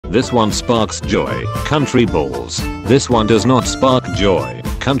This one sparks joy. Country balls. This one does not spark joy.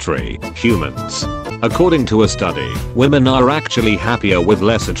 Country humans. According to a study, women are actually happier with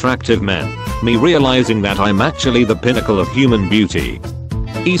less attractive men. Me realizing that I'm actually the pinnacle of human beauty.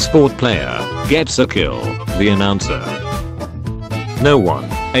 Esport player gets a kill. The announcer. No one.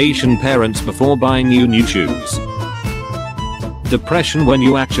 Asian parents before buying you new shoes. Depression when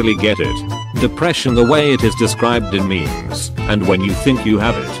you actually get it. Depression the way it is described in memes. And when you think you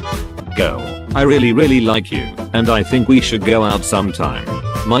have it. Go. I really like you, and I think we should go out sometime.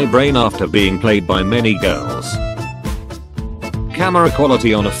 My brain after being played by many girls. Camera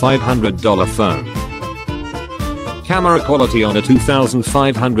quality on a $500 phone. Camera quality on a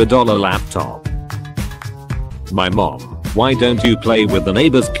 $2,500 laptop. My mom. Why don't you play with the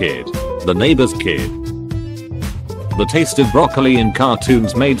neighbor's kid? The neighbor's kid. The taste of broccoli in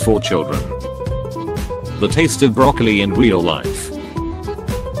cartoons made for children. The taste of broccoli in real life.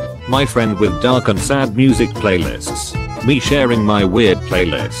 My friend with dark and sad music playlists. Me sharing my weird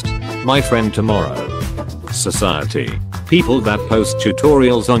playlist. My friend tomorrow. Society. People that post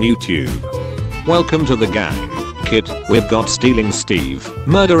tutorials on YouTube. Welcome to the gang. Kid, we've got stealing Steve,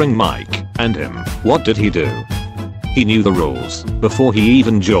 murdering Mike, and him. What did he do? He knew the rules before he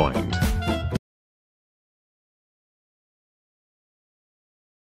even joined.